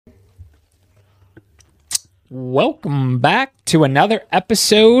Welcome back to another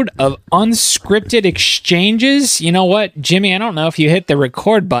episode of Unscripted Exchanges. You know what, Jimmy? I don't know if you hit the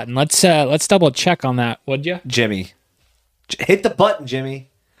record button. Let's double check on that, would you? Jimmy, hit the button, Jimmy.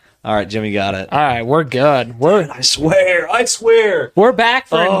 All right, Jimmy got it. All right, we're good. I swear. We're back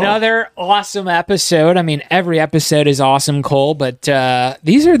for another awesome episode. I mean, every episode is awesome, Cole, but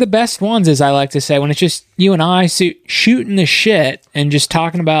these are the best ones, as I like to say, when it's just you and I shooting the shit and just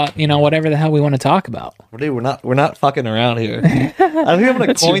talking about, whatever the hell we want to talk about. Dude, we're not fucking around here. I think I'm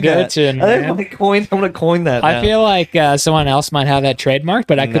going to coin that. I'm going to coin that. I feel like someone else might have that trademark,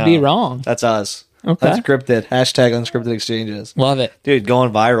 but I could be wrong. That's us. Okay. Unscripted. Hashtag unscripted exchanges. Love it. Dude,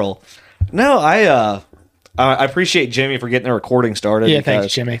 going viral. No, I appreciate Jimmy for getting the recording started. Yeah,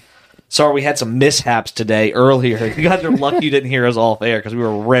 thanks, Jimmy. Sorry, we had some mishaps today earlier. You guys are lucky you didn't hear us off air because we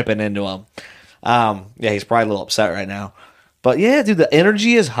were ripping into him. Yeah, he's probably a little upset right now. But yeah, dude, the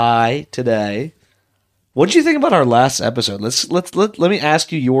energy is high today. What did you think about our last episode? Let me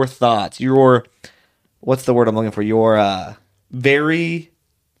ask you your thoughts. What's the word I'm looking for? Your very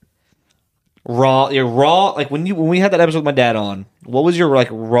raw. Your raw. Like when we had that episode with my dad on. What was your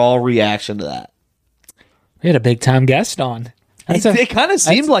raw reaction to that? We had a big time guest on. It kind of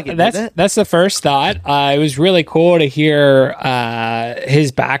seemed like it. That's the first thought. It was really cool to hear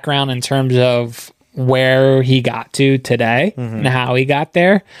his background in terms of where he got to today and how he got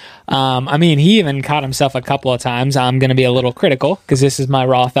there. I mean, he even caught himself a couple of times. I'm going to be a little critical because this is my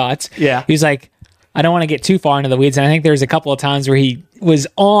raw thoughts. Yeah. He's like, I don't want to get too far into the weeds. And I think there's a couple of times where he was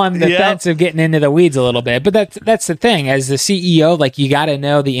on the fence of getting into the weeds a little bit. But that's the thing. As the CEO, you got to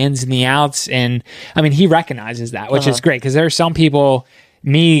know the ins and the outs. And I mean, he recognizes that, which is great because there are some people,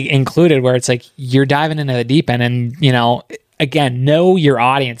 me included, where it's like you're diving into the deep end and, again, know your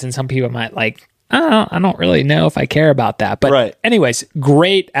audience. And some people might I don't really know if I care about that. But anyways,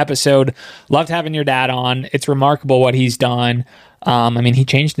 great episode. Loved having your dad on. It's remarkable what he's done. I mean, he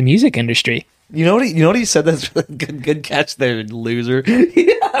changed the music industry. You know what he said? That's really good catch there, loser.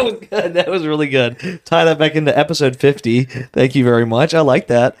 Yeah, that was good. That was really good. Tie that back into episode 50. Thank you very much. I like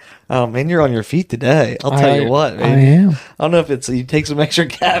that. Oh man, you're on your feet today. I'll tell you what, man. I am. I don't know if it's you take some extra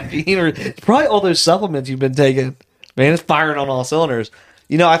caffeine or probably all those supplements you've been taking. Man, it's firing on all cylinders.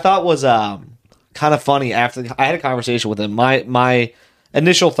 I thought was kind of funny after I had a conversation with him. My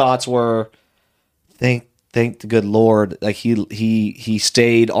initial thoughts were, thank the good Lord, he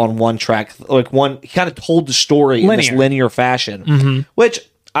stayed on one track, he kind of told the story in this linear fashion, which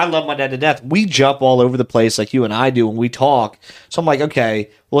I love my dad to death. We jump all over the place like you and I do when we talk. So I'm like, okay,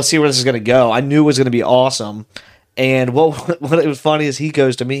 well, let's see where this is going to go. I knew it was going to be awesome. And what it was funny is he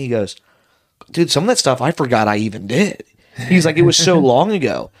goes to me, he goes, dude, some of that stuff I forgot I even did. He's like, it was so long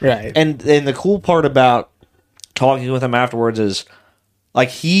ago. Right. And the cool part about talking with him afterwards is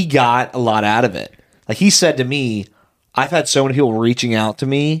he got a lot out of it. He said to me, I've had so many people reaching out to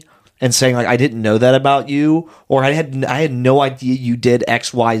me and saying I didn't know that about you, or I had no idea you did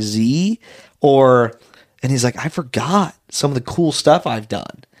X, Y, Z, and he's like, I forgot some of the cool stuff I've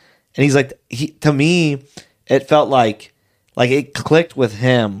done. And he's like, to me, it felt like it clicked with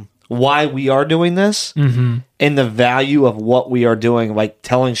him why we are doing this and the value of what we are doing,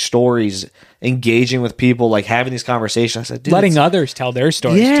 telling stories, engaging with people, having these conversations. I said, dude, letting others tell their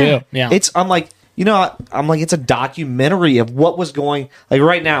stories too. Yeah. I'm like, it's a documentary of what was going,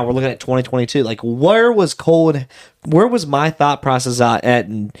 right now we're looking at 2022. Where was Cole and where was my thought process at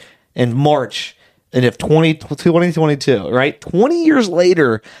in March and if 2022, right? 20 years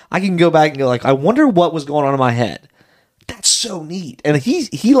later, I can go back and go I wonder what was going on in my head. That's so neat. And he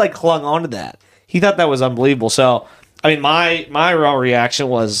clung on to that. He thought that was unbelievable. So, I mean, my raw reaction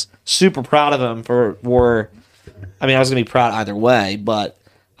was super proud of him for I mean, I was going to be proud either way, but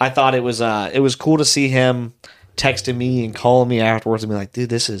I thought it was cool to see him texting me and calling me afterwards and be like,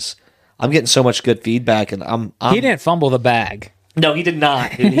 dude, I'm getting so much good feedback and I'm He didn't fumble the bag. No, he did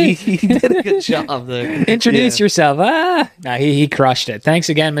not. He did a good job there. Introduce yourself. No, he crushed it. Thanks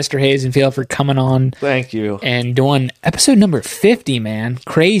again, Mr. Hazenfield, for coming on. Thank you. And doing episode number 50, man.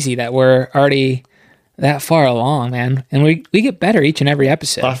 Crazy that we're already that far along, man. And we get better each and every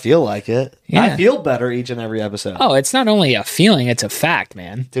episode. I feel like it. Yeah. I feel better each and every episode. Oh, it's not only a feeling, it's a fact,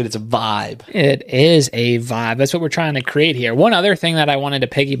 man. Dude, it's a vibe. It is a vibe. That's what we're trying to create here. One other thing that I wanted to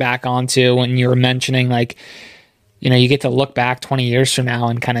piggyback onto when you were mentioning, you get to look back 20 years from now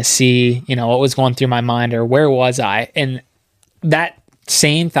and kind of see, what was going through my mind or where was I? And that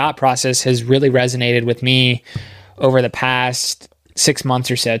same thought process has really resonated with me over the past 6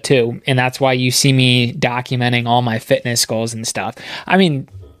 months or so too. And that's why you see me documenting all my fitness goals and stuff. I mean,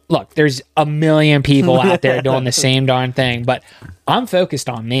 look, there's a million people out there doing the same darn thing, but I'm focused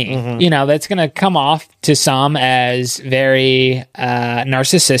on me. You know, that's going to come off to some as very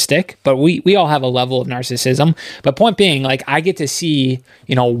narcissistic, but we all have a level of narcissism. But point being, like, I get to see,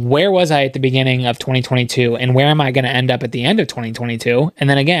 you know, where was I at the beginning of 2022 and where am I going to end up at the end of 2022? And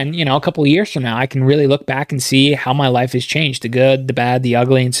then again, you know, a couple of years from now, I can really look back and see how my life has changed, the good, the bad, the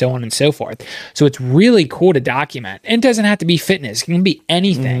ugly, and so on and so forth. So it's really cool to document. It doesn't have to be fitness. It can be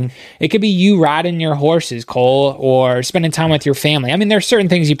anything. It could be you riding your horses, Cole, or spending time with your family. I mean, there's certain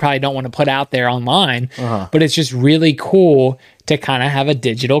things you probably don't want to put out there online, but it's just really cool to kind of have a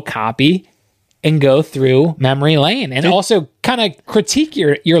digital copy and go through memory lane and also kind of critique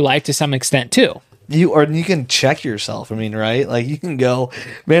your life to some extent too. You can check yourself. I mean, right? Like, you can go,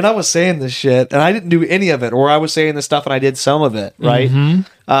 man, I was saying this shit and I didn't do any of it, or I was saying this stuff and I did some of it, right?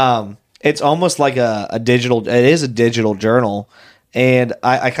 It's almost like it is a digital journal. And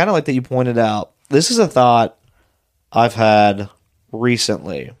I kind of like that you pointed out, this is a thought I've had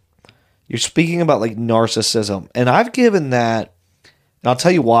recently. You're speaking about like narcissism, and I've given that, and I'll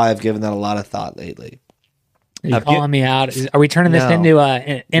tell you why I've given that a lot of thought lately. Are you calling me out? Are we turning this into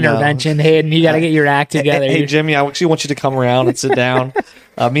an intervention? No. Hayden, you got to get your act together. Hey, Jimmy, I actually want you to come around and sit down.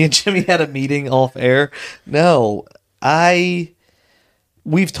 Me and Jimmy had a meeting off air. No,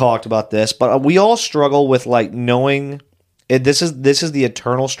 we've talked about this, but we all struggle with like knowing. This is the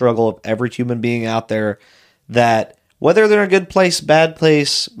eternal struggle of every human being out there, that whether they're in a good place, bad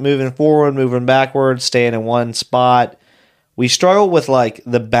place, moving forward, moving backwards, staying in one spot, we struggle with like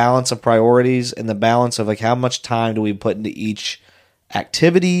the balance of priorities and the balance of like how much time do we put into each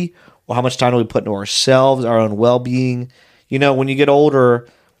activity, or how much time do we put into ourselves, our own well-being. You know, when you get older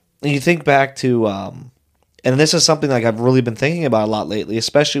and you think back to, and this is something like I've really been thinking about a lot lately,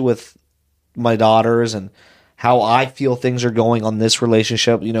 especially with my daughters and how I feel things are going on this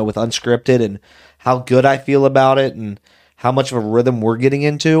relationship, you know, with Unscripted, and how good I feel about it and how much of a rhythm we're getting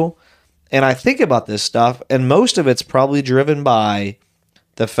into. And I think about this stuff, and most of it's probably driven by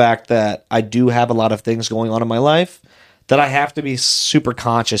the fact that I do have a lot of things going on in my life that I have to be super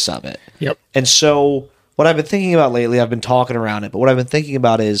conscious of it. Yep. And so what I've been thinking about lately, I've been talking around it, but what I've been thinking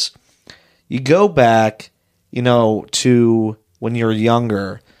about is you go back, you know, to when you're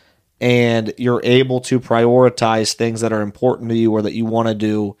younger and you're able to prioritize things that are important to you or that you want to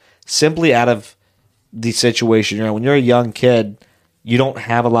do simply out of the situation you're in. When you're a young kid, you don't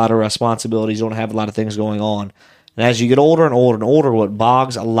have a lot of responsibilities, you don't have a lot of things going on. And as you get older and older and older, what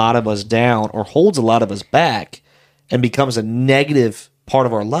bogs a lot of us down or holds a lot of us back and becomes a negative part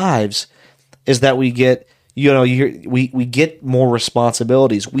of our lives is that we get, you know, we get more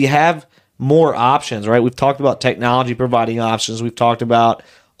responsibilities. We have more options, right? We've talked about technology providing options. We've talked about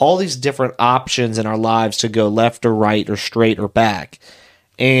all these different options in our lives to go left or right or straight or back.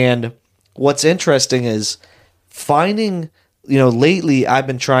 And what's interesting is finding, you know, lately I've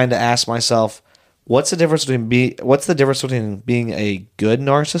been trying to ask myself, what's the difference between being a good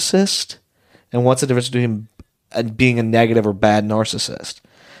narcissist and what's the difference between being a negative or bad narcissist?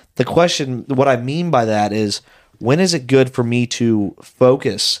 The question, what I mean by that is, when is it good for me to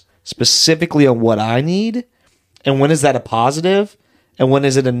focus specifically on what I need, and when is that a positive, and when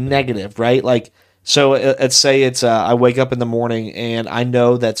is it a negative, right? Like, so let's say it's I wake up in the morning and I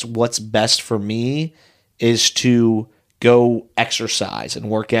know that's what's best for me is to go exercise and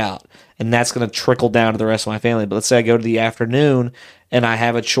work out, and that's going to trickle down to the rest of my family. But let's say I go to the afternoon and I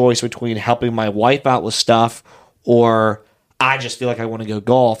have a choice between helping my wife out with stuff, or I just feel like I want to go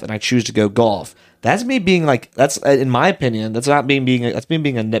golf and I choose to go golf. That's me being like, that's, in my opinion, that's not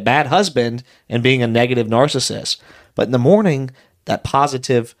being a bad husband and being a negative narcissist. But in the morning, that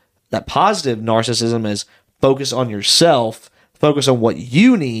positive narcissism is focus on yourself, focus on what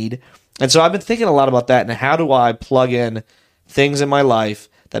you need. And so I've been thinking a lot about that, and how do I plug in things in my life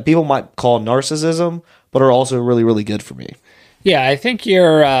that people might call narcissism, but are also really, really good for me. Yeah, I think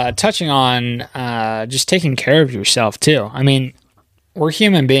you're touching on just taking care of yourself too. I mean, we're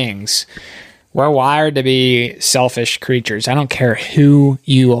human beings. We're wired to be selfish creatures. I don't care who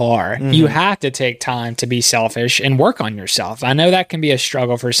you are. Mm-hmm. You have to take time to be selfish and work on yourself. I know that can be a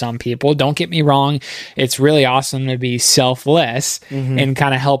struggle for some people. Don't get me wrong. It's really awesome to be selfless and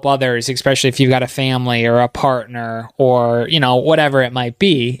kind of help others, especially if you've got a family or a partner or, you know, whatever it might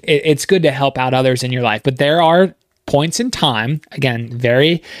be. It's good to help out others in your life. But there are points in time, again,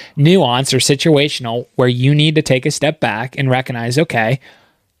 very nuanced or situational, where you need to take a step back and recognize, okay,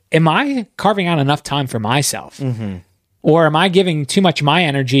 am I carving out enough time for myself? Mm-hmm. Or am I giving too much of my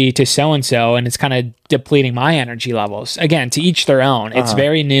energy to so-and-so and it's kind of depleting my energy levels? Again, to each their own. It's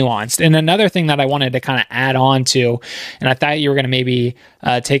very nuanced. And another thing that I wanted to kind of add on to, and I thought you were going to maybe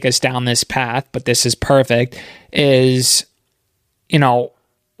take us down this path, but this is perfect, is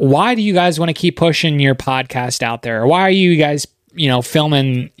why do you guys want to keep pushing your podcast out there? Why are you guys,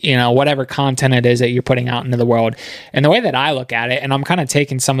 filming, whatever content it is that you're putting out into the world? And the way that I look at it, and I'm kind of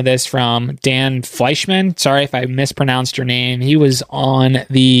taking some of this from Dan Fleischman. Sorry if I mispronounced your name. He was on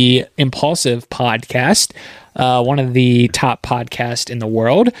the Impulsive podcast, one of the top podcasts in the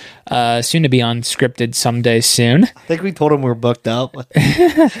world, soon to be on Scripted someday soon. I think we told him we were booked up.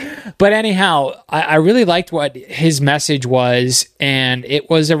 But anyhow, I really liked what his message was, and it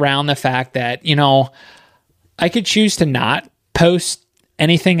was around the fact that, I could choose to not post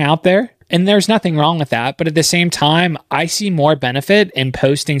anything out there, and there's nothing wrong with that. But at the same time, I see more benefit in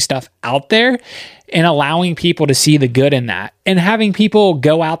posting stuff out there and allowing people to see the good in that, and having people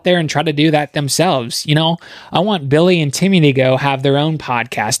go out there and try to do that themselves. I want Billy and Timmy to go have their own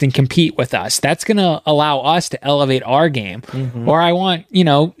podcast and compete with us. That's going to allow us to elevate our game. Mm-hmm. Or I want,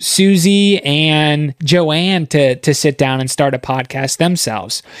 Susie and Joanne to sit down and start a podcast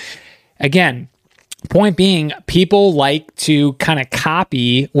themselves. Again, point being, people like to kind of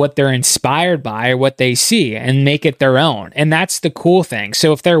copy what they're inspired by or what they see and make it their own. And that's the cool thing.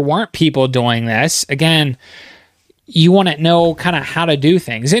 So if there weren't people doing this, again, you want to know kind of how to do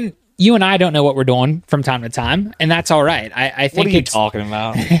things. And you and I don't know what we're doing from time to time, and that's all right. I think what are you talking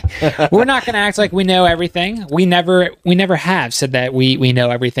about? We're not going to act like we know everything. We never have said that we know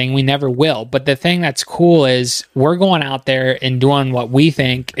everything. We never will. But the thing that's cool is we're going out there and doing what we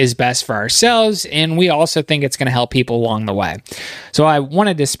think is best for ourselves, and we also think it's going to help people along the way. So I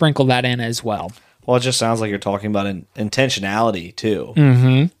wanted to sprinkle that in as well. Well, it just sounds like you're talking about intentionality too.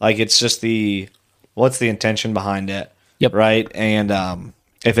 Mm-hmm. Like it's just what's the intention behind it? Yep. Right. And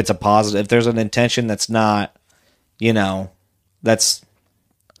if it's a positive, if there's an intention that's not, it's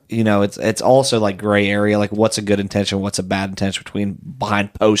also like gray area. Like what's a good intention? What's a bad intention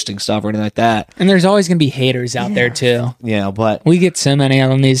behind posting stuff or anything like that? And there's always going to be haters out there too. Yeah. But we get so many of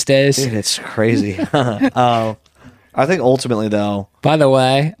them these days. Dude, it's crazy. I think ultimately though, by the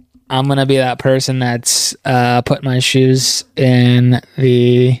way, I'm going to be that person that's put my shoes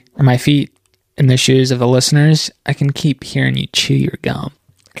my feet in the shoes of the listeners. I can keep hearing you chew your gum.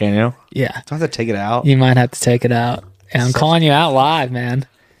 Can you? Yeah. Do I have to take it out? You might have to take it out. Yeah, I'm calling you out live, man.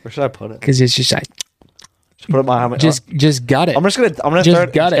 Where should I put it? Because it's just like... Put it behind my... Just gut it. I'm gonna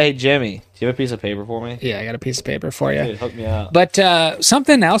start... Gut it. Hey, Jimmy, do you have a piece of paper for me? Yeah, I got a piece of paper for you. Dude, hook me up. But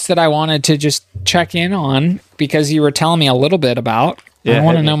something else that I wanted to just check in on, because you were telling me a little bit about. Yeah, I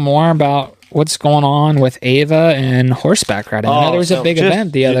want to know more about what's going on with Ava and horseback riding. I know there was a big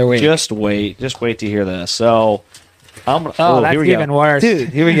event the other week. Just wait to hear this. So... that's even worse. Dude,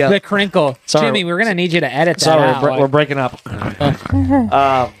 here we go. The crinkle. Sorry. Jimmy, we're going to need you to edit that out. We're breaking up.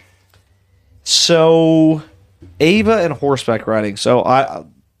 So, Ava and horseback riding. So,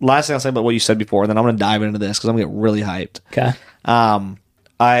 last thing I'll say about what you said before, and then I'm going to dive into this because I'm going to get really hyped. Okay.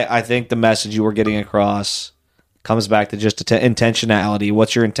 I think the message you were getting across comes back to just intentionality.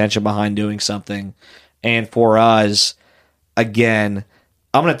 What's your intention behind doing something? And for us, again...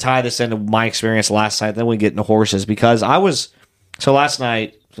 I'm going to tie this into my experience last night, then we get into horses, because last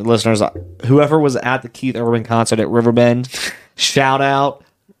night, listeners, whoever was at the Keith Urban concert at Riverbend, shout out,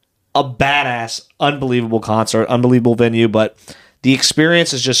 a badass, unbelievable concert, unbelievable venue, but the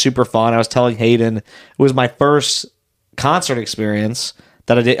experience is just super fun. I was telling Hayden, it was my first concert experience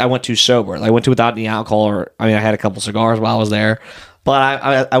that I went to sober. I went to without any alcohol, I had a couple cigars while I was there,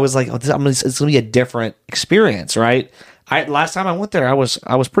 but I was like, it's going to be a different experience, right? Last time I went there, I was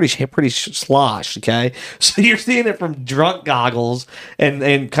pretty sloshed. Okay, so you're seeing it from drunk goggles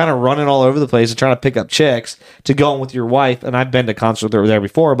and kind of running all over the place and trying to pick up chicks to going with your wife. And I've been to concerts there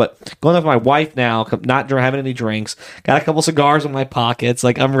before, but going with my wife now, not having any drinks, got a couple cigars in my pockets,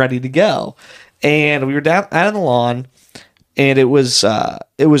 like I'm ready to go. And we were down out on the lawn, and it was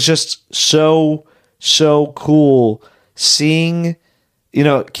just so cool seeing.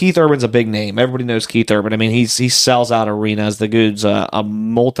 Keith Urban's a big name. Everybody knows Keith Urban. He sells out arenas. The dude's a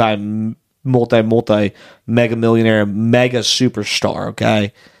multi mega millionaire, mega superstar.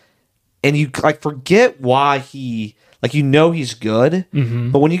 Okay, and you forget why he's good.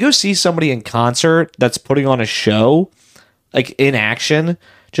 Mm-hmm. But when you go see somebody in concert that's putting on a show, like in action,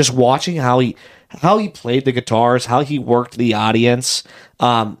 just watching how he played the guitars, how he worked the audience.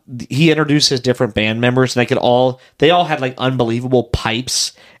 He introduced his different band members, and they all had like unbelievable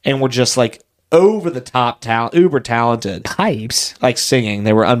pipes and were just like over the top uber talented. Pipes, like singing.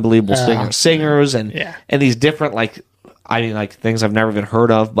 They were unbelievable singers, and these different things I've never even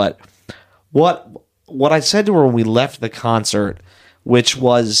heard of. But what I said to her when we left the concert, which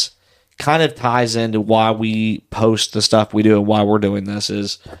was kind of ties into why we post the stuff we do and why we're doing this,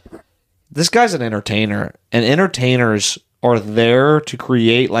 is this guy's an entertainer, and entertainers are there to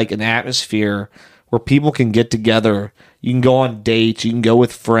create like an atmosphere where people can get together. You can go on dates. You can go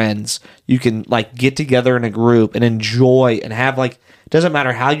with friends. You can like get together in a group and enjoy and have like, doesn't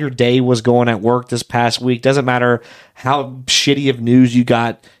matter how your day was going at work this past week. Doesn't matter how shitty of news you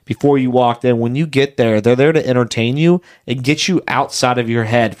got before you walked in. When you get there, they're there to entertain you and get you outside of your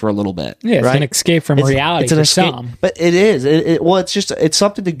head for a little bit. Yeah, it's an escape from reality. It's an escape, but it is. It's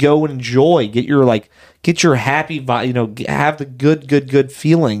something to go and enjoy. Get your happy vibe. Have the good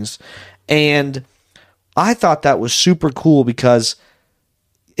feelings. And I thought that was super cool because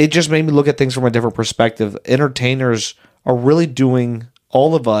it just made me look at things from a different perspective. Entertainers are really doing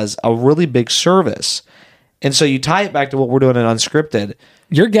all of us a really big service. And so you tie it back to what we're doing in Unscripted.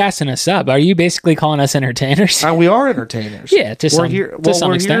 You're gassing us up. Are you basically calling us entertainers? We are entertainers. Yeah, we're here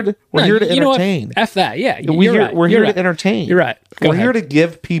to entertain. F that. Yeah, we're here to entertain. You're right. We're here to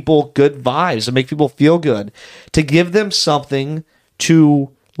give people good vibes, to make people feel good, to give them something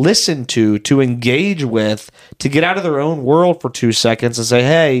to listen to engage with, to get out of their own world for 2 seconds and say,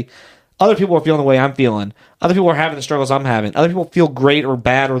 hey, other people are feeling the way I'm feeling. Other people are having the struggles I'm having. Other people feel great or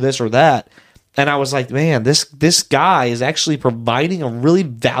bad or this or that. And I was like, man, this guy is actually providing a really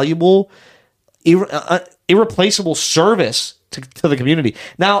valuable, irreplaceable service to the community.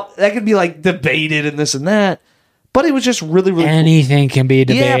 Now, that could be like debated and this and that, but it was just really, really anything can be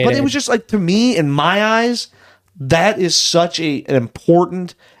debated. Yeah, but it was just like, to me, in my eyes, that is such an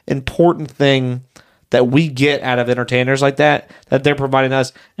important thing that we get out of entertainers like that they're providing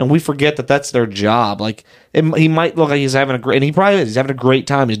us, and we forget that that's their job. Like, he might look like he's having and he probably is. He's having a great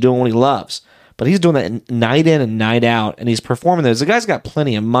time. He's doing what he loves, but he's doing that night in and night out, and he's performing those. The guy's got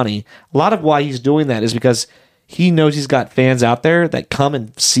plenty of money. A lot of why he's doing that is because he knows he's got fans out there that come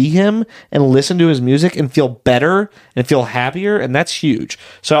and see him and listen to his music and feel better and feel happier, and that's huge.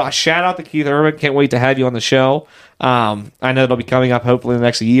 So shout out to Keith Urban. Can't wait to have you on the show. I know it'll be coming up hopefully in the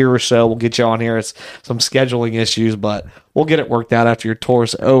next year or so. We'll get you on here. It's some scheduling issues, but we'll get it worked out after your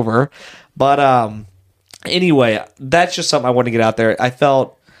tour's over. But anyway, that's just something I wanted to get out there. I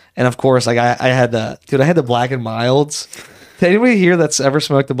felt, and of course, like I had the Black and Milds. Did anybody here that's ever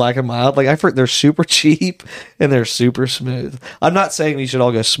smoked the Black and Mild? Like, I've heard they're super cheap and they're super smooth. I'm not saying you should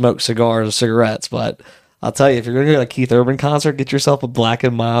all go smoke cigars or cigarettes, but I'll tell you, if you're going to go to a Keith Urban concert, get yourself a Black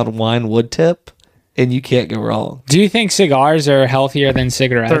and Mild wine wood tip, and you can't go wrong. Do you think cigars are healthier than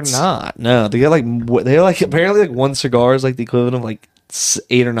cigarettes? They're not. No, they're like apparently like one cigar is like the equivalent of like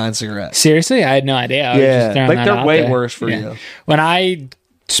 8 or 9 cigarettes. Seriously, I had no idea. They're way worse for you. When I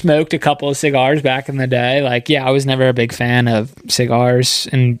smoked a couple of cigars back in the day, I was never a big fan of cigars,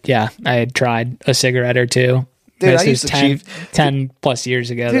 and I had tried a cigarette or two. Dude, this is 10 plus years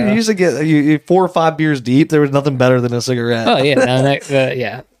ago. Dude, you used to get you 4 or 5 beers deep. There was nothing better than a cigarette. Oh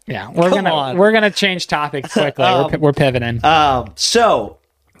yeah, yeah. We're gonna change topics quickly. We're pivoting. So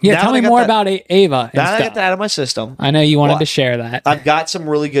tell me more about Ava. Now I got that out of my system. I know you wanted to share that. I've got some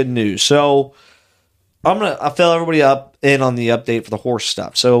really good news. So I'll fill everybody in on the update for the horse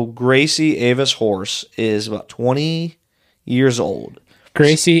stuff. So Gracie, Ava's horse, is about 20 years old.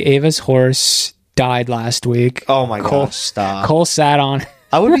 Gracie, Ava's horse, died last week. Oh my gosh, stop. Cole sat on.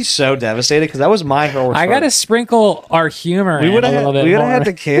 I would be so devastated because that was my horse. I got to sprinkle our humor we would have had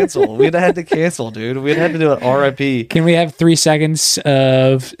to cancel. We'd have had to cancel, dude. We'd had to do an RIP. Can we have 3 seconds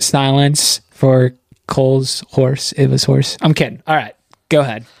of silence for Cole's horse, Ava's horse? I'm kidding. All right, go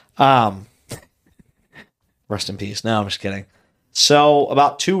ahead. Rest in peace. No, I'm just kidding. So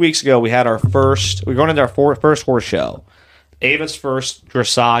about 2 weeks ago, we're going into our first horse show. Ava's first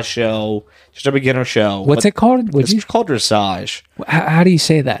dressage show, just a beginner show. What's it called? It's called dressage. How do you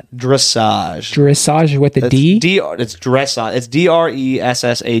say that? Dressage. Dressage with the D? It's dressage. It's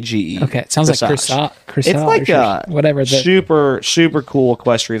DRESSAGE. Okay, it sounds dressage. Like Chris. It's like whatever. Super, super cool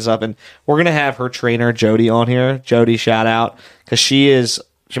equestrian stuff. And we're going to have her trainer, Jody, on here. Jody, shout out. Because she's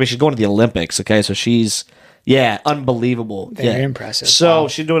going to the Olympics, okay? So she's... yeah, unbelievable. Very impressive. So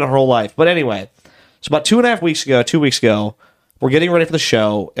she's doing it her whole life. But anyway, so about 2 weeks ago, we're getting ready for the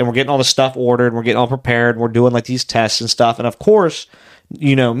show, and we're getting all the stuff ordered, we're getting all prepared, and we're doing like these tests and stuff. And of course,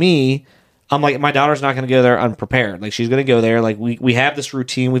 you know me, I'm like, my daughter's not going to go there unprepared. Like, she's going to go there. Like, we have this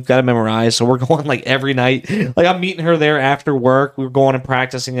routine we've got to memorize, so we're going like every night. Like, I'm meeting her there after work. We're going and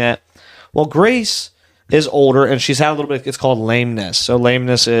practicing it. Well, Grace is older, and she's had a little bit, it's called lameness. So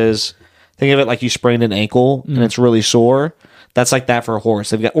lameness is... think of it like you sprained an ankle and it's really sore. That's like that for a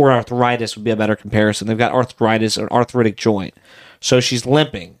horse. Or arthritis would be a better comparison. They've got arthritis, an arthritic joint. So she's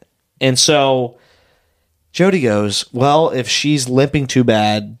limping. And so Jody goes, well, if she's limping too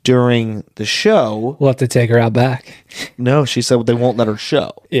bad during the show... we'll have to take her out back. No, she said they won't let her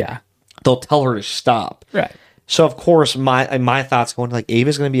show. Yeah. They'll tell her to stop. Right. So of course my thoughts going like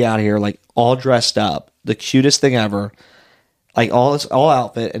Ava's going to be out here like all dressed up, the cutest thing ever, like all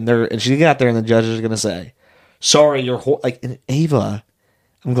outfit, and she's gonna get out there and the judges are going to say, "Sorry, your horse." Like, and Ava,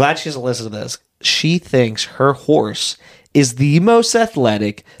 I'm glad she doesn't listen to this. She thinks her horse is the most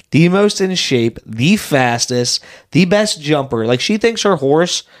athletic, the most in shape, the fastest, the best jumper. Like, she thinks her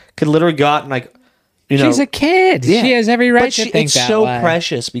horse could literally go out and like, she's a kid. Yeah. She has every right to think that way. It's so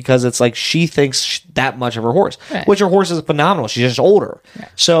precious because it's like she thinks that much of her horse, which her horse is phenomenal. She's just older. Yeah.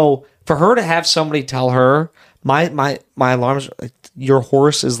 So for her to have somebody tell her, my alarms, like, your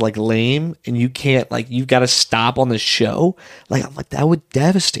horse is like lame and you can't, like, you've got to stop on the show. Like, I'm like, that would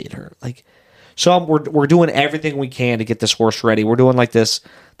devastate her. Like, so we're doing everything we can to get this horse ready. We're doing like this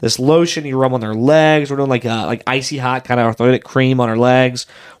lotion you rub on their legs. We're doing like icy hot kind of arthritic cream on her legs.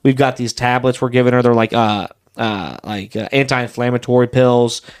 We've got these tablets we're giving her. They're like anti-inflammatory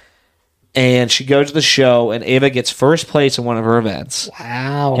pills. And she goes to the show, and Ava gets first place in one of her events.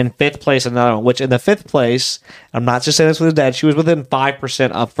 Wow. And fifth place in another one, which in the fifth place, I'm not just saying this with his dad, she was within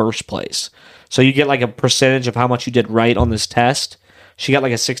 5% of first place. So you get like a percentage of how much you did right on this test. She got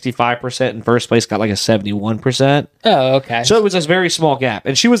like a 65% in first place, got like a 71%. Oh, okay. So it was a very small gap.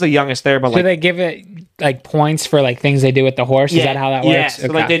 And she was the youngest there. But so they give it like points for like things they do with the horse? Is that how that works? Yeah.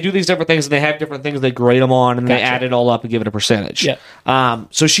 So like they do these different things and they have different things they grade them on and they add it all up and give it a percentage. Yeah.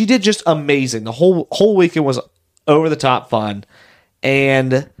 So she did just amazing. The whole weekend was over the top fun.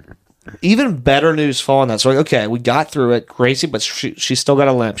 And even better news following that. So like, okay, we got through it. Gracie, but she still got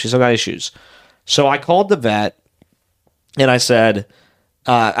a limp. She still got issues. So I called the vet and I said,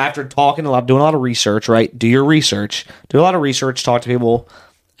 after talking a lot, doing a lot of research, right? Do your research. Do a lot of research, talk to people,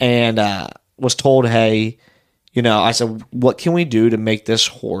 and was told, hey, I said, what can we do to make this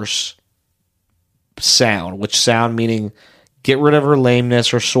horse sound? Which sound meaning get rid of her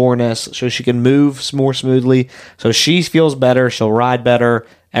lameness or soreness so she can move more smoothly. So she feels better. She'll ride better.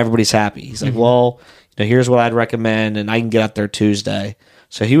 Everybody's happy. He's like, well, here's what I'd recommend, and I can get out there Tuesday.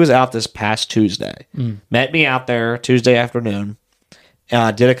 So he was out this past Tuesday. Met me out there Tuesday afternoon.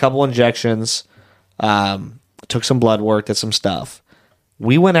 Did a couple injections, took some blood work, did some stuff.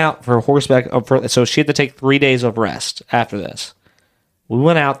 We went out for horseback, so she had to take 3 days of rest after this. We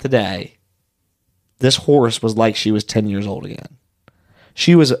went out today. This horse was like she was 10 years old again.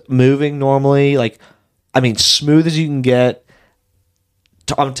 She was moving normally, smooth as you can get.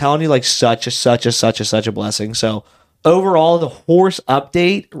 I'm telling you, like, such a blessing. So overall, the horse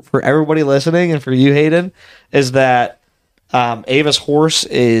update for everybody listening and for you, Hayden, is that Ava's horse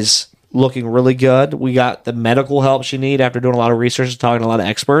is looking really good. We got the medical help she needs after doing a lot of research and talking to a lot of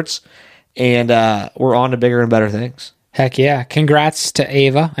experts. And we're on to bigger and better things. Heck yeah. Congrats to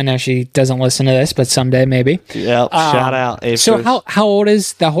Ava. I know she doesn't listen to this, but someday maybe. Yep. Shout out. Ava. So how old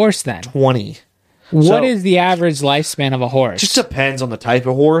is the horse then? 20. What is the average lifespan of a horse? Just depends on the type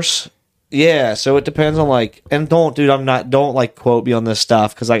of horse. Yeah, so it depends on and don't quote me on this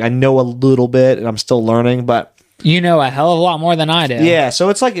stuff because I know a little bit and I'm still learning, but you know a hell of a lot more than I do. Yeah, so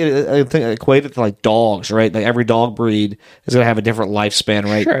it's I think equated to like dogs, right? Like every dog breed is going to have a different lifespan,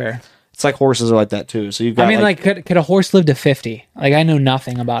 right? Sure. It's like horses are like that too. So you've got could a horse live to 50? Like I know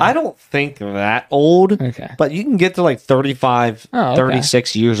nothing about it. I don't think that old. Okay. But you can get to like 35,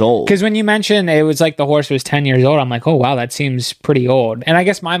 36 years old. Because when you mentioned it was like the horse was 10 years old, I'm like, oh wow, that seems pretty old. And I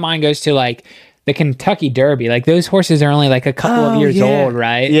guess my mind goes to like the Kentucky Derby. Like those horses are only like a couple of years old,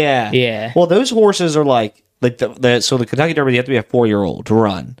 right? Yeah. Yeah. Well, those horses are so the Kentucky Derby, you have to be a 4-year-old to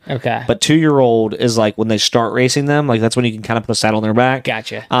run. Okay. But 2-year-old is like when they start racing them, like that's when you can kind of put a saddle on their back.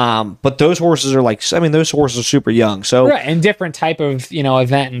 Gotcha. But those horses are those horses are super young. So right, and different type of,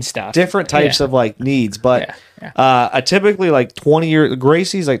 event and stuff. Different types of needs. But I typically 20 years,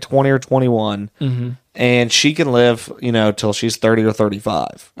 Gracie's like 20 or 21. Mm-hmm. And she can live, till she's 30 or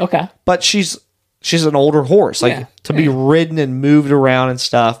 35. Okay. But she's an older horse. To be ridden and moved around and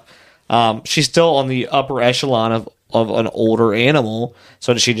stuff. She's still on the upper echelon of an older animal,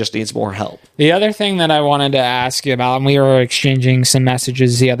 so she just needs more help. The other thing that I wanted to ask you about, and we were exchanging some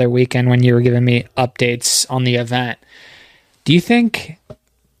messages the other weekend when you were giving me updates on the event. Do you think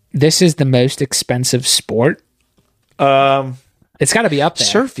this is the most expensive sport? It's got to be up there.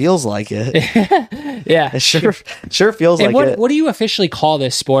 Sure feels like it. Yeah. It sure feels like it. What do you officially call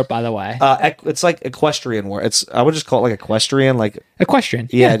this sport, by the way? It's like equestrian war. I would just call it like equestrian. Equestrian.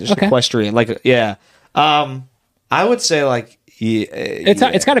 Yeah, just okay. Equestrian. I would say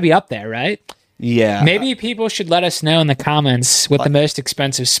it's got to be up there, right? Yeah. Maybe people should let us know in the comments what the most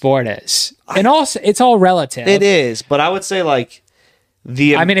expensive sport is. And also, it's all relative. It is, but I would say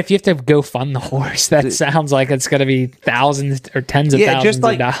I mean, if you have to go fund the horse, that sounds like it's going to be thousands or tens of thousands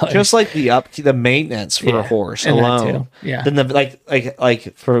of dollars. Just like the maintenance for a horse alone. Yeah. Then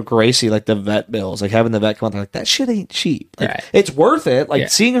like for Gracie, like the vet bills, like having the vet come out, like that shit ain't cheap. Like, right. It's worth it. Like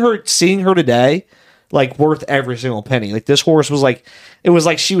seeing her today, like worth every single penny. Like this horse was like, it was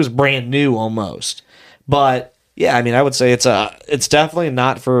like she was brand new almost. But yeah, I mean, I would say it's definitely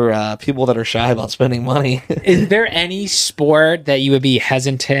not for people that are shy about spending money. Is there any sport that you would be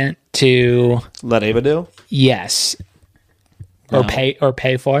hesitant to let Ava do? Yes, No. or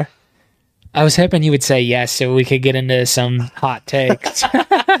pay for? I was hoping you would say yes, so we could get into some hot takes.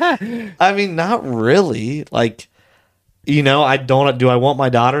 I mean, not really. Like, you know, do I want my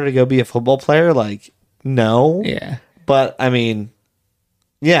daughter to go be a football player? Like, no. Yeah, but I mean.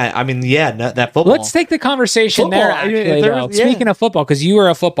 Yeah, no, that football. Let's take the conversation there, actually, Speaking of football, because you were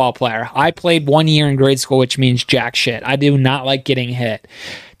a football player. I played 1 year in grade school, which means jack shit. I do not like getting hit.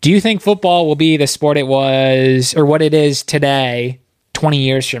 Do you think football will be the sport it was, or what it is today, 20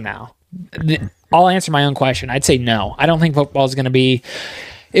 years from now? I'll answer my own question. I'd say no. I don't think football is going to be...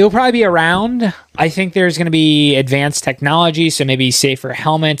 It will probably be around. I think there's going to be advanced technology, so maybe safer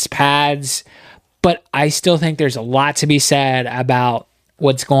helmets, pads, but I still think there's a lot to be said about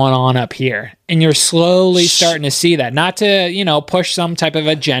what's going on up here. And you're slowly starting to see that. Not to, push some type of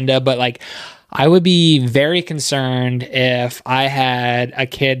agenda, but like I would be very concerned if I had a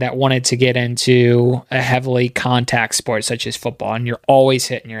kid that wanted to get into a heavily contact sport such as football and you're always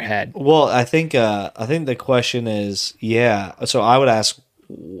hitting your head. Well, I think the question is, so I would ask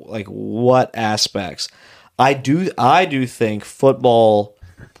like what aspects. I do think football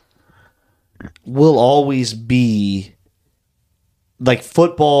will always be like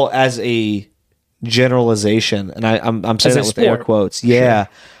football as a generalization, and I'm saying that with air quotes. Yeah,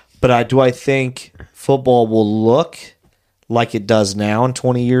 sure. But I think football will look like it does now in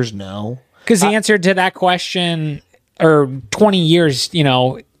 20 years? No. Because the answer to that question, or 20 years,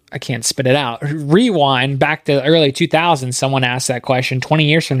 I can't spit it out. Rewind back to the early 2000s, someone asked that question. 20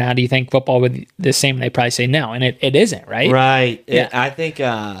 years from now, do you think football would be the same? They probably say no, and it isn't, right? Right. Yeah.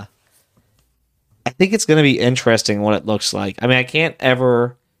 I think it's going to be interesting what it looks like. I mean, I can't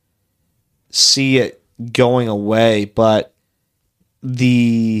ever see it going away, but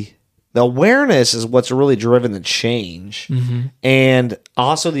the awareness is what's really driven the change, and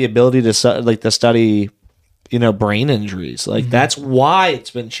also the ability to study, brain injuries. Like that's why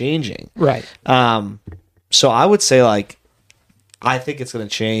it's been changing, right? So I would say, like, I think it's going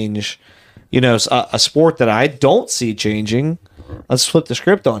to change. A sport that I don't see changing. Let's flip the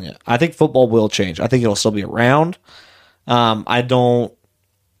script on you. I think football will change. I think it'll still be around. I don't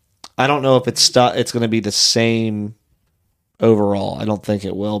know if it's going to be the same overall. I don't think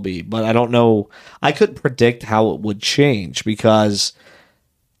it will be, but I don't know. I couldn't predict how it would change because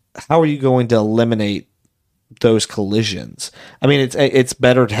how are you going to eliminate those collisions? I mean, it's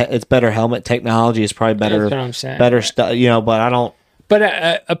better. It's better helmet technology. It's probably better. That's what I'm saying. Better stuff. But I don't.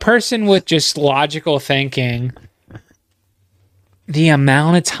 But a person with just logical thinking. The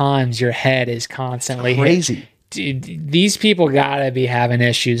amount of times your head is constantly crazy. These people gotta be having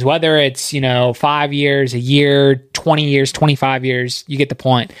issues. Whether it's 5 years, a year, 20 years, 25 years, you get the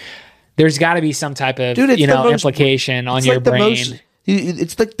point. There's got to be some type of implication on your brain.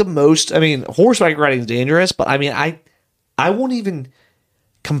 It's like the most. I mean, horseback riding is dangerous, but I mean, I won't even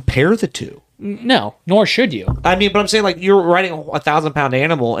compare the two. No, nor should you. I mean, but I'm saying, like, you're riding a 1,000-pound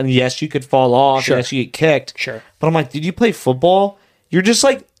animal, and yes, you could fall off, sure. Yes, you get kicked. Sure. But I'm like, did you play football? You're just,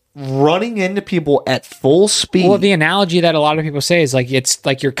 like, running into people at full speed. Well, the analogy that a lot of people say is, like, it's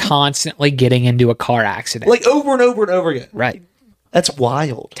like you're constantly getting into a car accident. Like, over and over and over again. Right. That's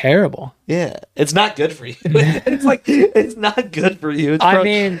wild. Terrible. Yeah. It's not good for you. It's like, it's not good for you.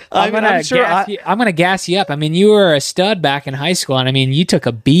 I'm gonna gas you up. I mean, you were a stud back in high school, and I mean, you took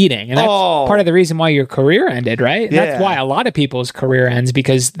a beating, and that's part of the reason why your career ended, right? Yeah. That's why a lot of people's career ends,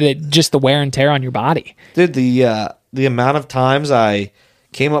 because just the wear and tear on your body. Dude, the amount of times I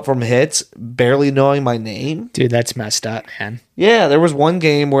came up from hits barely knowing my name. Dude, that's messed up, man. Yeah, there was one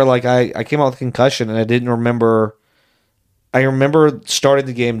game where, like, I came out with a concussion, and I didn't remember. I remember starting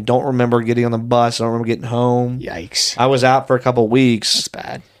the game, don't remember getting on the bus, I don't remember getting home. Yikes. I was out for a couple of weeks. That's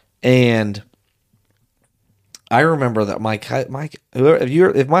bad. And I remember that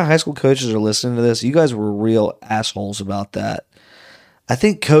if my high school coaches are listening to this, you guys were real assholes about that. I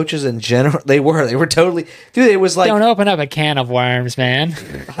think coaches in general, they were totally, dude, it was like, don't open up a can of worms, man.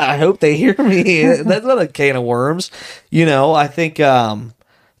 I hope they hear me. That's not a can of worms. I think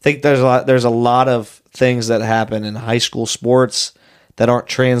there's a lot of things that happen in high school sports that aren't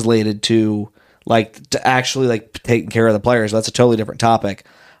translated to like to actually like taking care of the players. That's a totally different topic.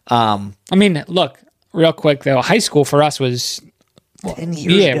 I mean, look, real quick though, high school for us was 10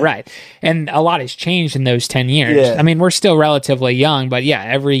 years ago. right. And a lot has changed in those 10 years. Yeah. I mean, we're still relatively young, but yeah,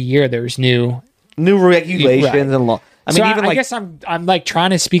 every year there's new regulations and law. I mean, I guess I'm like trying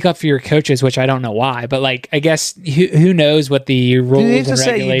to speak up for your coaches, which I don't know why, but like I guess who knows what the rules you need and to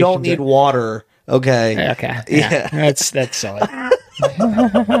say regulations you don't need water. Okay. Yeah. That's solid.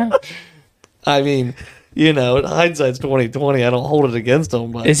 I mean, hindsight's 2020. I don't hold it against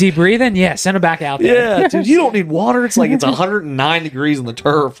him. But is he breathing? Yeah, send him back out there. Yeah, dude, you don't need water. It's like it's 109 degrees in the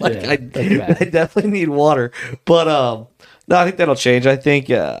turf. Like I definitely need water. But no, I think that'll change. I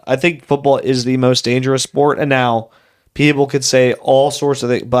think football is the most dangerous sport, and now people could say all sorts of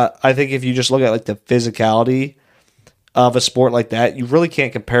things. But I think if you just look at like the physicality of a sport like that, you really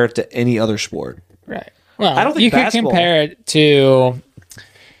can't compare it to any other sport. Right. Well, I don't think you can compare it to,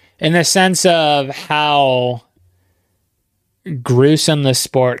 in the sense of how gruesome the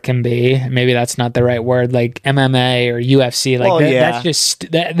sport can be. Maybe that's not the right word, like MMA or UFC. Like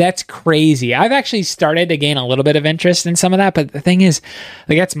that's crazy. I've actually started to gain a little bit of interest in some of that, but the thing is,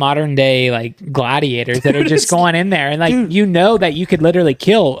 like, that's modern day like gladiators that are just going in there and like that you could literally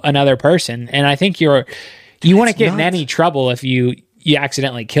kill another person. And I think you wouldn't get in any trouble if you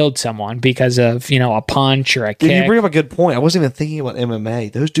accidentally killed someone because of, a punch or a kick. You bring up a good point. I wasn't even thinking about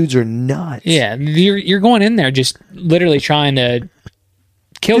MMA. Those dudes are nuts. Yeah, you're going in there just literally trying to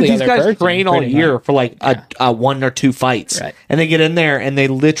kill the other person. These guys train all year for like a 1 or 2 fights. Right. And they get in there and they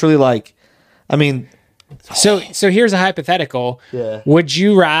literally like, I mean... So here's a hypothetical. Yeah. Would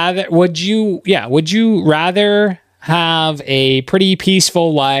you rather have a pretty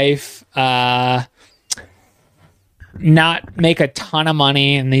peaceful life, not make a ton of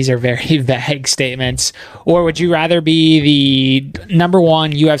money, and these are very vague statements, or would you rather be the number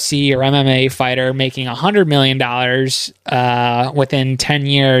one UFC or MMA fighter making $100 million within 10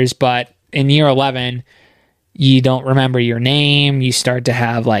 years, but in year 11 you don't remember your name, you start to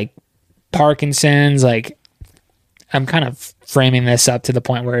have like Parkinson's? Like, I'm kind of framing this up to the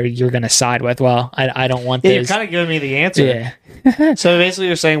point where you're going to side with, well, I don't want this. You're kind of giving me the answer. Yeah. So basically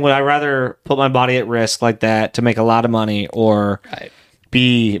you're saying, would I rather put my body at risk like that to make a lot of money, or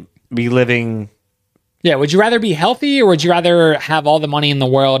be living... Yeah, would you rather be healthy, or would you rather have all the money in the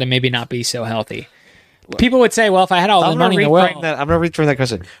world and maybe not be so healthy? People would say, well, if I had all the money in the world... I'm going to reframe that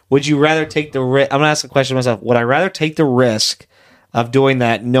question. Would you rather take the risk... I'm going to ask the question myself. Would I rather take the risk of doing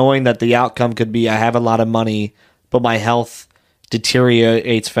that, knowing that the outcome could be I have a lot of money, but my health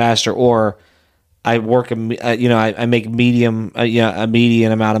deteriorates faster, or I work, I make a median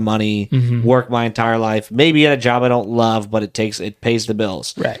amount of money, work my entire life, maybe at a job I don't love, but it pays the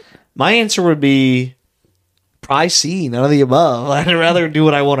bills. Right. My answer would be probably C, none of the above. I'd rather do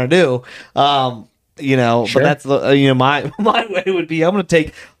what I want to do. Sure. But that's my way would be I'm going to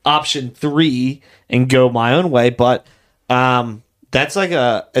take option 3 and go my own way. But that's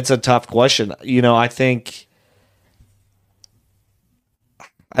it's a tough question. I think.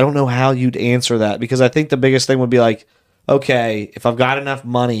 I don't know how you'd answer that, because I think the biggest thing would be like, okay, if I've got enough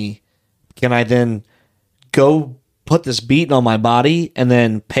money, can I then go put this beating on my body and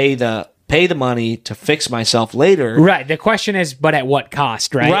then pay the money to fix myself later? Right. The question is, but at what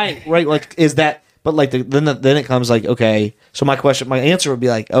cost, right? Right. Like, is that, but like then it comes like, okay, so my answer would be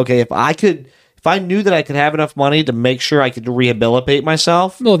like, okay, if I knew that I could have enough money to make sure I could rehabilitate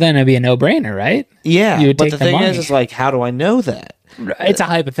myself, well, then it'd be a no-brainer, right? Yeah. But the thing is like, how do I know that? It's a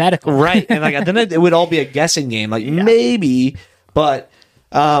hypothetical, right? And like then it would all be a guessing game, like maybe, but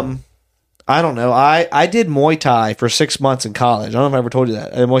I don't know. I did Muay Thai for 6 months in college. I don't know if I ever told you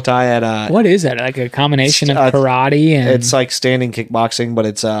that. I did Muay Thai at what is that? Like a combination of karate and it's like standing kickboxing, but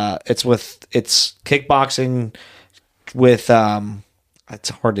it's kickboxing with it's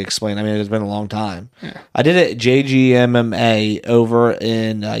hard to explain. I mean, it's been a long time. Yeah. I did it at JGMMA over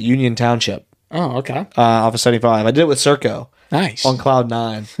in Union Township. Oh, okay. Off of 75. I did it with Circo. Nice. On Cloud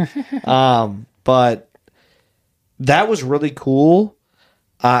 9. But that was really cool.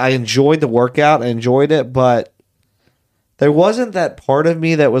 I enjoyed the workout. I enjoyed it, but there wasn't that part of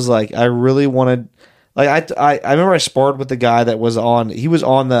me that was like, I really wanted... Like, I remember I sparred with the guy that was on... He was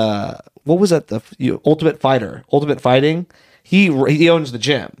on the... What was that? The Ultimate Fighter. Ultimate Fighting. He owns the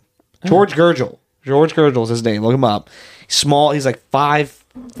gym. George Gurgel. George Gurgel is his name. Look him up. He's small. He's like 5'4",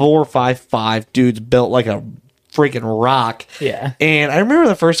 5'5". Dude's built like a freaking rock. Yeah. And I remember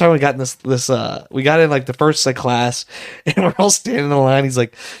the first time we got in we got in like the first class, and we're all standing in the line. He's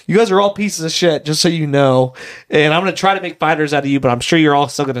like, "You guys are all pieces of shit, just so you know. And I'm gonna try to make fighters out of you, but I'm sure you're all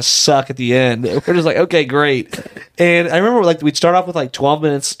still gonna suck at the end." And we're just like, "Okay, great." And I remember like we'd start off with like 12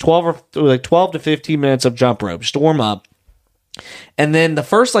 to 15 minutes of jump rope just to warm up. And then the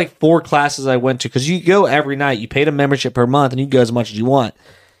first like 4 classes I went to, because you go every night, you paid a membership per month, and you go as much as you want.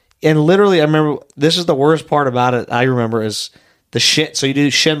 And literally, I remember, this is the worst part about it, I remember, is the shit. So you do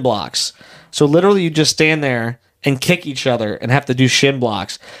shin blocks. So literally, you just stand there and kick each other and have to do shin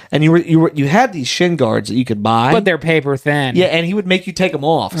blocks. And you had these shin guards that you could buy, but they're paper thin. Yeah, and he would make you take them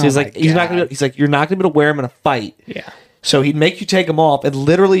off. So he's like, you're not gonna be able to wear them in a fight. Yeah. So he'd make you take them off, and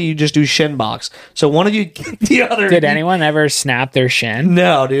literally you just do shin box. So one of you kick the other. Did anyone ever snap their shin?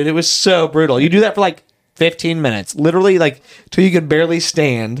 No, dude. It was so brutal. You do that for like 15 minutes, literally, like till you could barely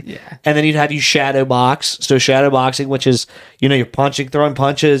stand. Yeah. And then you'd have you shadow box. So shadow boxing, which is, you're punching, throwing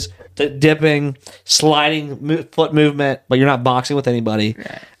punches, dipping, sliding foot movement, but you're not boxing with anybody.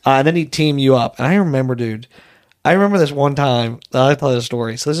 Right. And then he'd team you up. And I remember, dude. This one time. I'll tell you the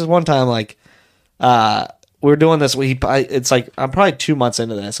story. So this is one time, like, we were doing this. It's like I'm probably 2 months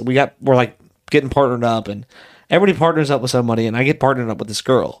into this. We're like getting partnered up, and everybody partners up with somebody, and I get partnered up with this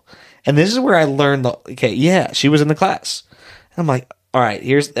girl. And this is where I learned she was in the class. I'm like, all right,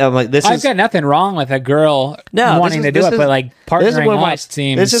 I've got nothing wrong with a girl wanting to do it, but like partnering up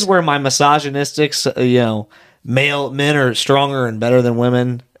seems. This is where my misogynistic, male men are stronger and better than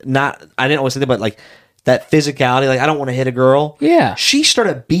women. I didn't always say that, but like that physicality, like I don't want to hit a girl. Yeah. She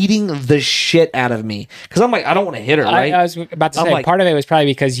started beating the shit out of me because I'm like, I don't want to hit her, right? I was about to say, part of it was probably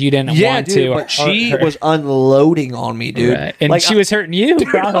because you didn't want to. But she was unloading on me, dude. Right. And like, she was hurting you, dude,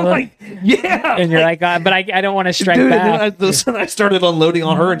 probably. I'm like, yeah. And you're like, but I don't want to strike back. And then I started unloading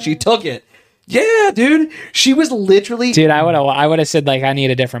on her, and she took it. Yeah, dude. She was literally... Dude, I would have said, like, I need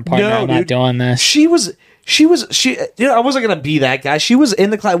a different partner. I'm not doing this. She I wasn't going to be that guy. She was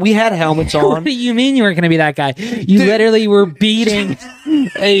in the class. We had helmets on. What do you mean you weren't going to be that guy? You literally were beating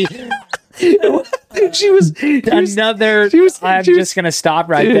a... Dude, she was another... I'm just going to stop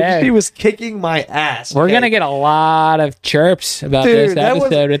right there. She was kicking my ass. We're going to get a lot of chirps about this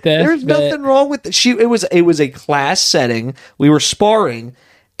episode with this. There's nothing wrong with it. It was a class setting. We were sparring.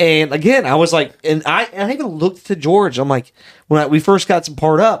 And again, I was like... And I even looked to George. I'm like... When we first got some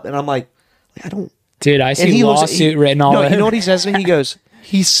part up, and I'm like, I don't... Dude, I see lawsuit written all over. You know what he says to me? He goes,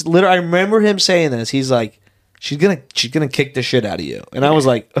 I remember him saying this. He's like, she's gonna kick the shit out of you. And I was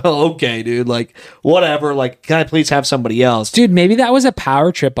like, oh, okay, dude. Like, whatever. Like, can I please have somebody else? Dude, maybe that was a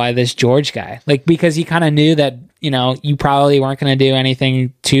power trip by this George guy. Like, because he kind of knew that, you probably weren't going to do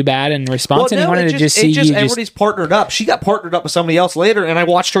anything too bad in response. And he wanted to just see you. Everybody's partnered up. She got partnered up with somebody else later, and I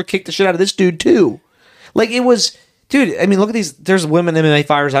watched her kick the shit out of this dude, too. Like, it was... Dude, I mean, look at these. There's women MMA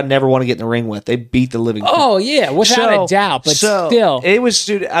fighters I'd never want to get in the ring with. They beat the living. Oh yeah, without a doubt. But still, it was.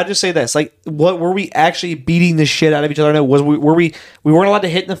 Dude, I'll just say this: like, what were we actually beating the shit out of each other? No, we weren't allowed to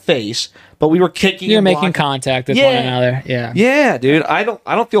hit in the face, but we were kicking. You're making contact with one another. Yeah, yeah, dude. I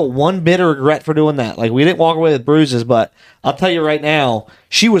don't feel one bit of regret for doing that. Like, we didn't walk away with bruises, but I'll tell you right now,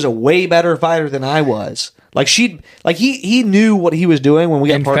 she was a way better fighter than I was. Like he knew what he was doing when we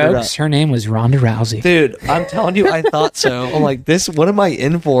got partnered up. Her name was Ronda Rousey. Dude, I'm telling you, I thought so. I'm like, what am I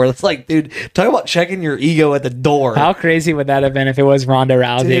in for? It's like, dude, talk about checking your ego at the door. How crazy would that have been if it was Ronda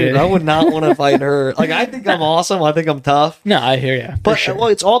Rousey? Dude, I would not want to fight her. Like, I think I'm awesome. I think I'm tough. No, I hear you. But sure. Well,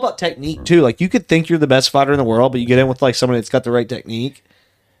 it's all about technique too. Like, you could think you're the best fighter in the world, but you get in with like somebody that's got the right technique.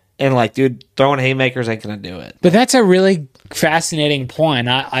 And like, dude, throwing haymakers ain't gonna do it. But that's a really fascinating point.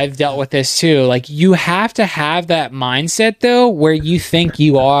 I've dealt with this too. Like, you have to have that mindset though, where you think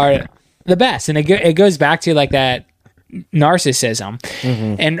you are the best, and it goes back to like that narcissism,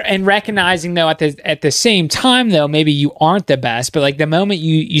 and recognizing though at the same time though, maybe you aren't the best, but like the moment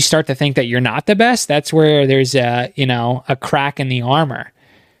you start to think that you're not the best, that's where there's a crack in the armor.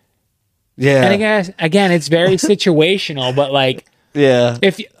 Yeah. And again, it's very situational, but like, yeah,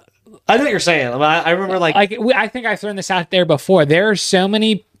 if you, I know what you're saying. I remember I think I've thrown this out there before. There are so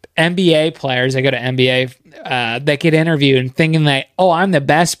many NBA players that go to NBA that get interviewed and thinking that, oh, I'm the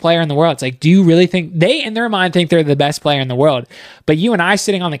best player in the world. It's like, do you really think they, in their mind, think they're the best player in the world? But you and I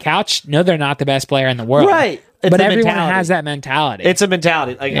sitting on the couch know they're not the best player in the world. Right. But everyone has that mentality. It's a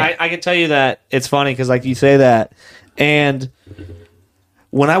mentality. Like, yeah. I can tell you that it's funny because like you say that, and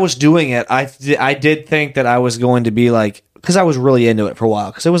when I was doing it, I did think that I was going to be like, because I was really into it for a while.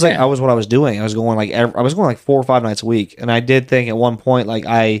 Because it was like, I was what I was doing. I was going like 4 or 5 nights a week. And I did think at one point, like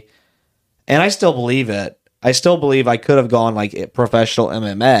and I still believe it. I still believe I could have gone like professional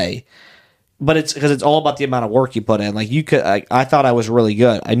MMA. but it's because it's all about the amount of work you put in. Like you could, I thought I was really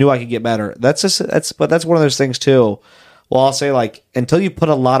good. I knew I could get better. But that's one of those things too. Well, I'll say like until you put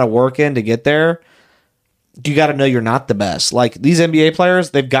a lot of work in to get there, you got to know you're not the best. Like these NBA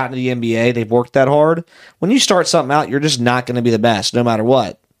players, they've gotten to the NBA, they've worked that hard. When you start something out, you're just not going to be the best, no matter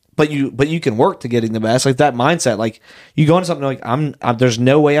what. But you can work to getting the best. Like that mindset, like you go into something like I'm there's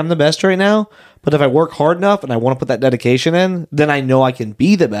no way I'm the best right now. But if I work hard enough and I want to put that dedication in, then I know I can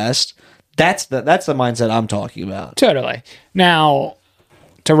be the best. That's the mindset I'm talking about. Totally. Now,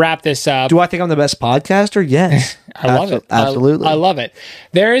 to wrap this up, do I think I'm the best podcaster? Yes. I love it. Absolutely. I love it.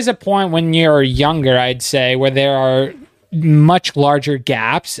 There is a point when you're younger, I'd say, where there are much larger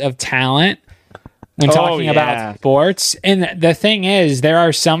gaps of talent when talking about sports. And the thing is, there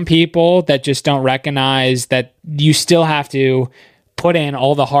are some people that just don't recognize that you still have to put in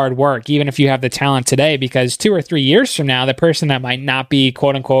all the hard work, even if you have the talent today, because 2 or 3 years from now, the person that might not be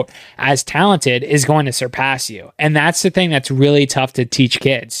quote unquote as talented is going to surpass you. And that's the thing that's really tough to teach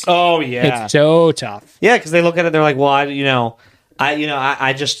kids. Oh yeah. It's so tough. Yeah. Cause they look at it, they're like, well,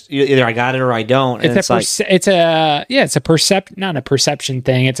 I just either I got it or I don't. And it's not a perception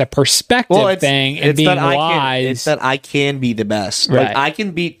thing. It's a perspective thing. And being wise. It's that I can be the best. Right. Like I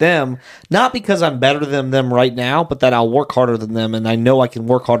can beat them, not because I'm better than them right now, but that I'll work harder than them, and I know I can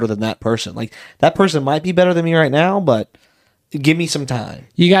work harder than that person. Like that person might be better than me right now, but give me some time.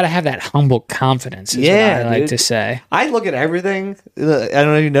 You got to have that humble confidence. Is what I like to say. I look at everything. I don't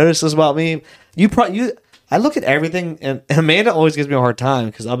know if you noticed this about me. I look at everything, and Amanda always gives me a hard time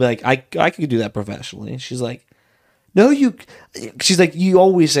because I'll be like, I could do that professionally. And she's like, no, she's like, you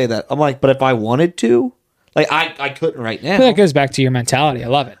always say that. I'm like, but if I wanted to, like, I couldn't right now. But that goes back to your mentality. I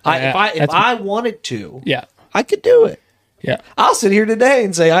love it. If I wanted to, yeah, I could do it. Yeah. I'll sit here today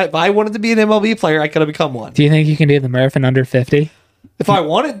and say, if I wanted to be an MLB player, I could have become one. Do you think you can do the marathon under 50? If I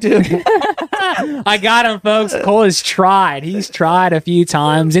wanted to. I got him, folks. Cole has tried. He's tried a few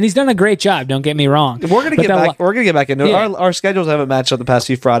times, and he's done a great job. Don't get me wrong. We're gonna get back. We're gonna get back into it. Our schedules haven't matched up the past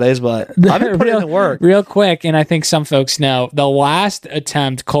few Fridays, but I've been putting in the work real quick. And I think some folks know the last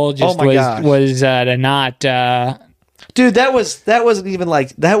attempt Cole just was to not. Dude, that wasn't even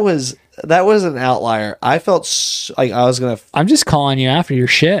like that was an outlier. I felt like I was gonna. I'm just calling you after your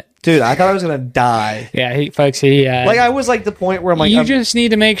shit. Dude, I thought I was gonna die. Yeah, I was like the point where I'm like, you just need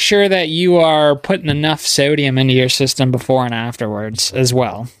to make sure that you are putting enough sodium into your system before and afterwards as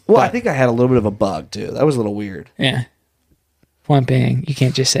well. Well, I think I had a little bit of a bug too. That was a little weird. Yeah. Point being, you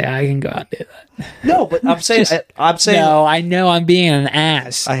can't just say I can go out and do that. No, but I'm saying, no. I know I'm being an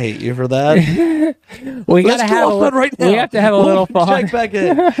ass. I hate you for that. We gotta have fun right now. We have to have a little fun. Check back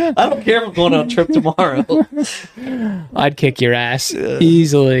in. I don't care if I'm going on a trip tomorrow. I'd kick your ass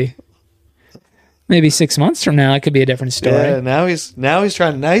easily. Maybe 6 months from now, it could be a different story. Yeah, now he's just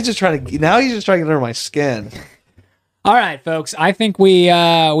trying to get under my skin. All right, folks. I think we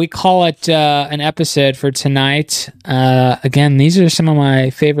call it an episode for tonight. Again, these are some of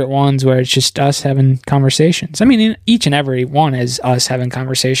my favorite ones where it's just us having conversations. I mean, each and every one is us having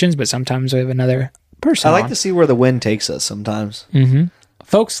conversations, but sometimes we have another person. I like to see where the wind takes us sometimes. Mm-hmm.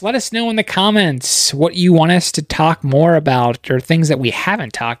 Folks, let us know in the comments what you want us to talk more about or things that we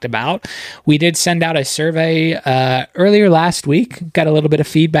haven't talked about. We did send out a survey earlier last week, got a little bit of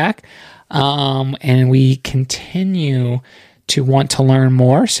feedback. And we continue to want to learn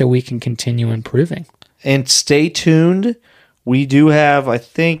more so we can continue improving. And stay tuned. We do have, I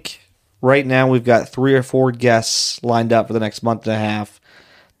think, right now we've got 3 or 4 guests lined up for the next month and a half.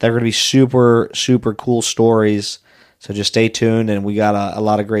 They're going to be super, super cool stories. So just stay tuned, and we got a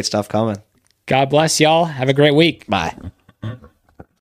lot of great stuff coming. God bless y'all. Have a great week. Bye.